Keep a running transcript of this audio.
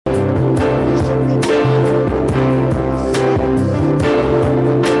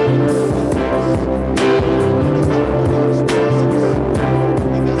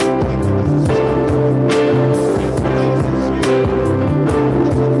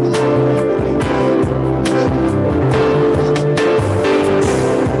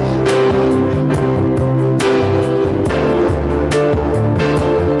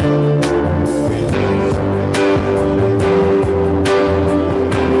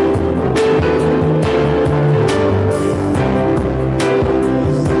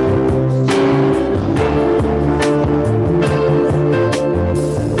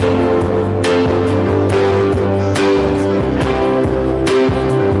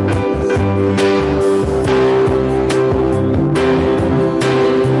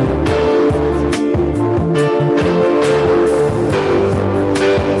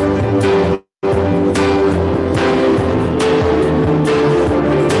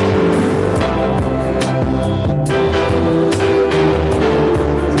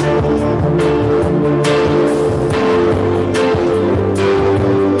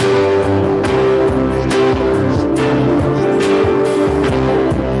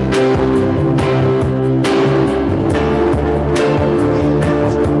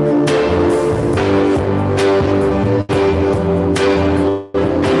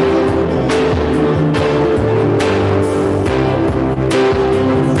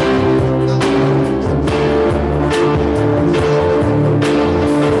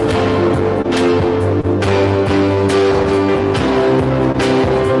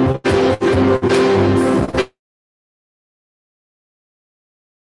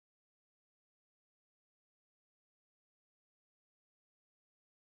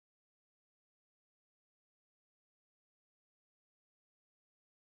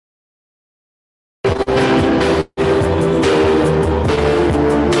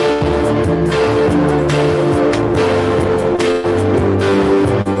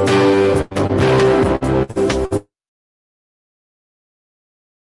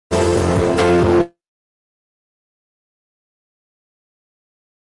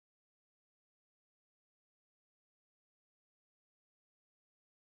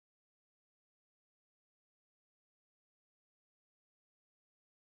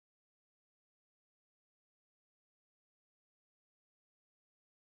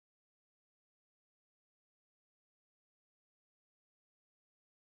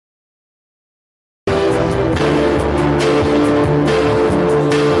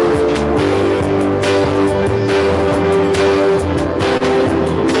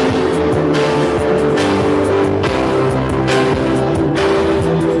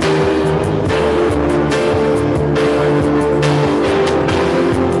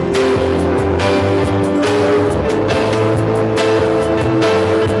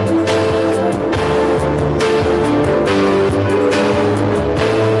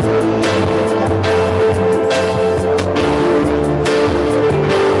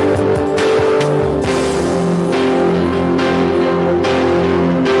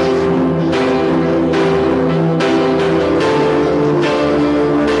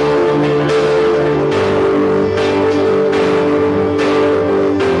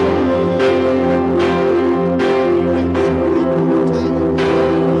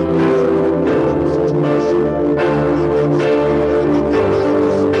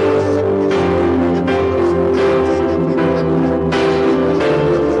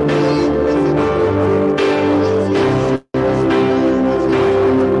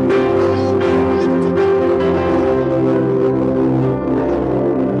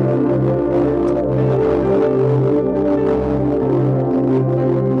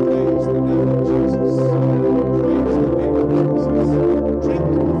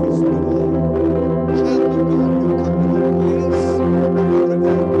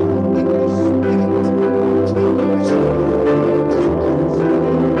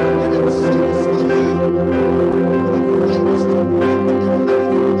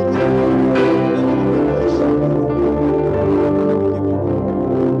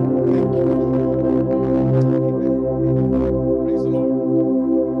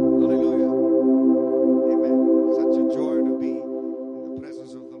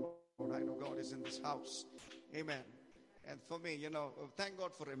is in this house. Amen. And for me, thank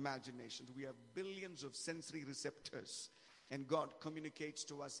God for imagination. We have billions of sensory receptors, and God communicates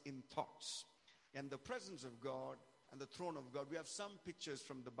to us in thoughts. And the presence of God and the throne of God, we have some pictures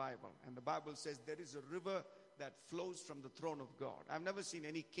from the Bible. And the Bible says there is a river that flows from the throne of God. I've never seen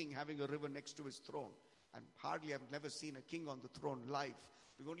any king having a river next to his throne. And hardly I've never seen a king on the throne live.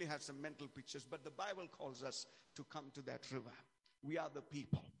 We only have some mental pictures. But the Bible calls us to come to that river. We are the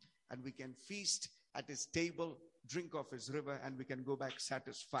people. And we can feast at his table, drink of his river, and we can go back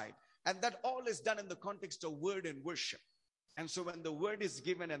satisfied. And that all is done in the context of word and worship. And so when the word is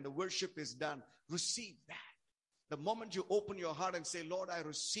given and the worship is done, receive that. The moment you open your heart and say, Lord, I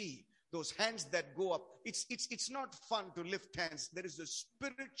receive, those hands that go up. It's not fun to lift hands. There is a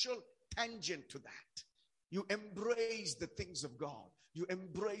spiritual tangent to that. You embrace the things of God. You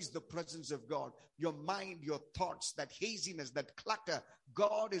embrace the presence of God. Your mind, your thoughts, that haziness, that clutter,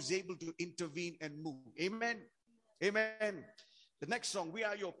 God is able to intervene and move. Amen. Amen. The next song, we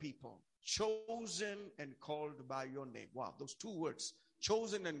are your people, chosen and called by your name. Wow, those two words,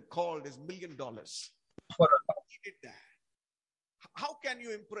 chosen and called, is $1 million. He did that. How can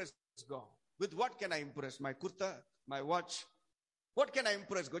you impress God? With what can I impress? My kurta, my watch? What can I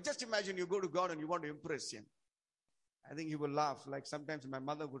impress God? Just imagine you go to God and you want to impress him. I think he will laugh. Like sometimes my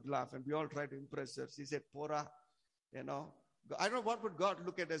mother would laugh and we all try to impress her. She said, Pora, I don't know what would God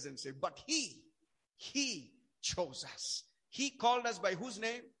look at us and say, but he chose us. He called us by whose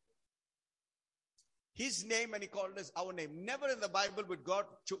name? His name, and he called us our name. Never in the Bible would God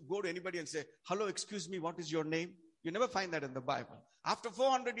go to anybody and say, hello, excuse me, what is your name? You never find that in the Bible. After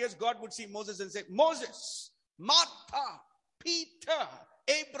 400 years, God would see Moses and say, Moses, Martha, Peter,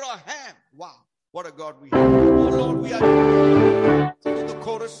 Abraham. Wow, what a God we have. Oh Lord, we are to the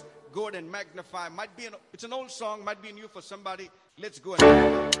chorus. Go ahead and magnify. It's an old song, might be new for somebody. Let's go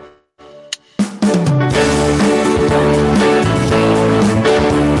and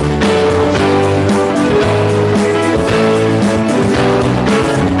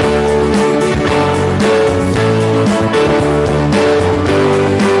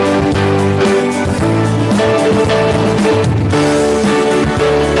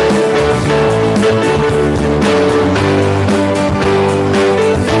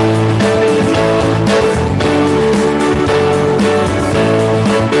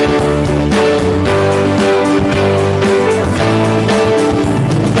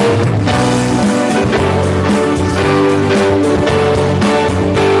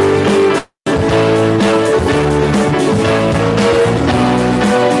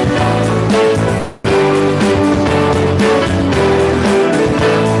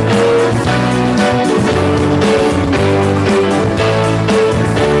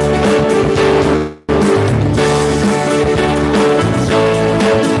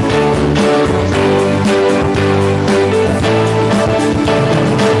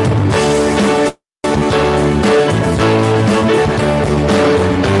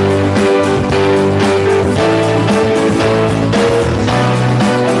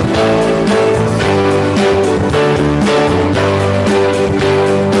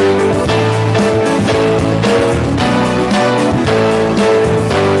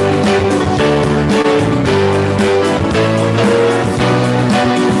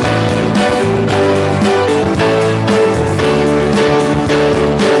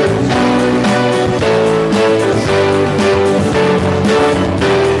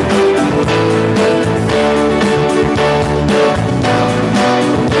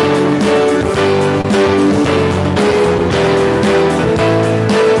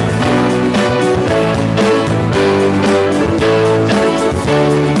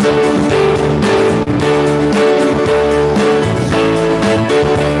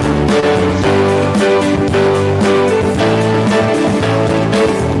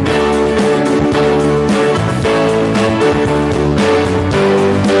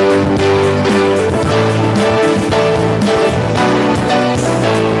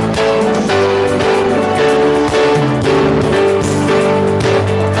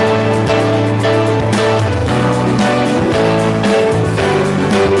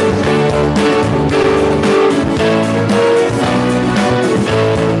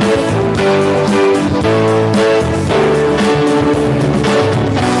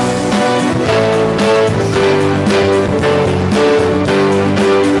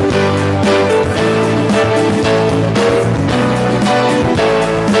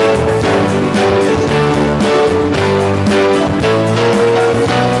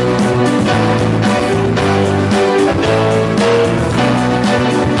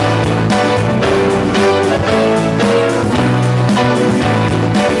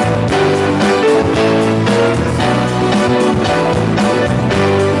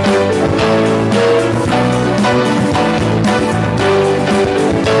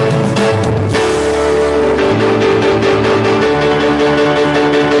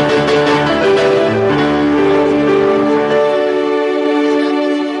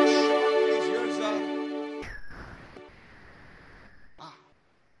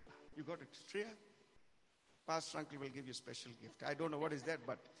you a special gift. I don't know what is that,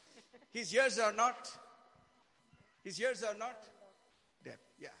 but his ears are not. His ears are not deaf.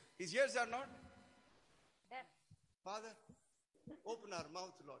 Yeah. His ears are not deaf. Father, open our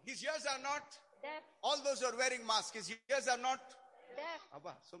mouth, Lord. His ears are not Deaf. all those who are wearing masks. His ears are not Deaf.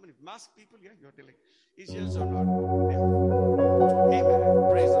 Abba, so many masked people. Yeah, you're telling. His ears are not deaf.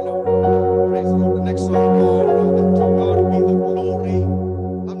 Amen. Praise the Lord. Praise the Lord. The next song, Lord, to God be the glory.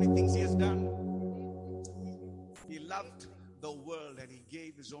 How many things he has done? He loved the world and he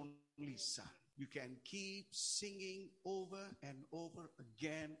gave his only son. You can keep singing over and over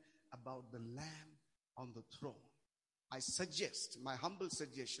again about the Lamb on the throne. I suggest, my humble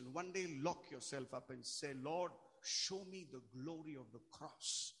suggestion, one day lock yourself up and say, Lord, show me the glory of the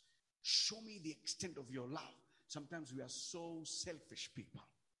cross. Show me the extent of your love. Sometimes we are so selfish people.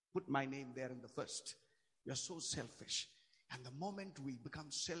 Put my name there in the first. We are so selfish. And the moment we become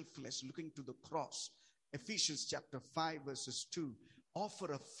selfless, looking to the cross, Ephesians chapter 5 verses 2,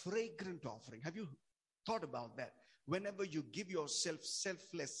 offer a fragrant offering. Have you thought about that? Whenever you give yourself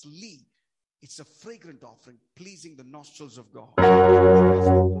selflessly, it's a fragrant offering, pleasing the nostrils of God.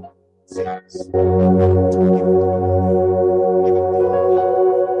 Saints, give him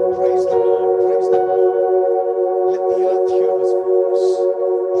praise the Lord, praise the Lord. Let the earth hear his voice.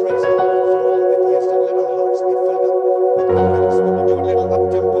 Praise the Lord for all that he has done. Let our hearts be filled up with praise. Will you do a little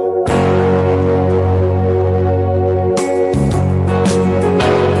up-tempo?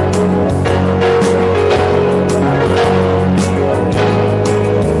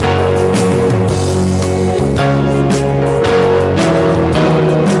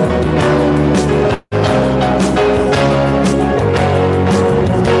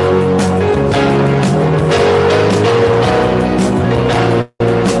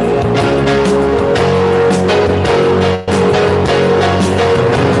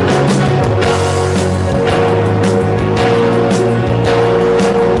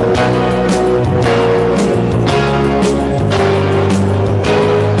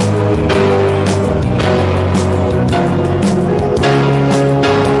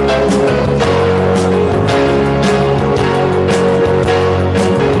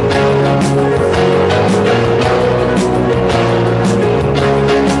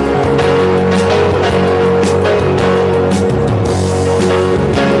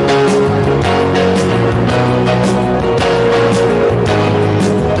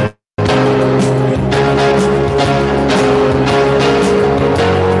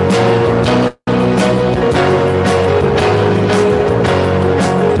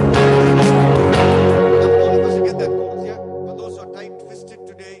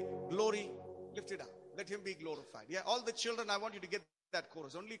 Children, I want you to get that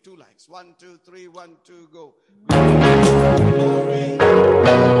chorus. Only 2 lines. 1, 2, 3, 1, 2, go. Glory,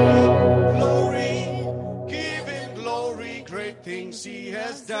 glory, give him glory. Great things he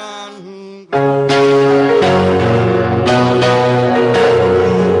has done. Try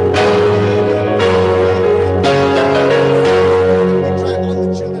all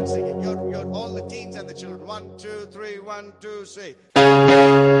the children singing. You're all the teens and the children. 1, 2, 3, 1, 2, say.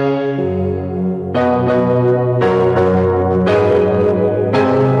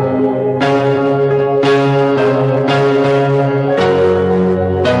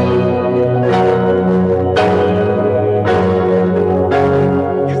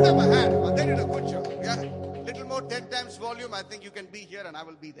 I think you can be here and I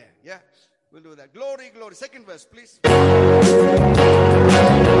will be there. Yeah, we'll do that. Glory, glory. Second verse, please.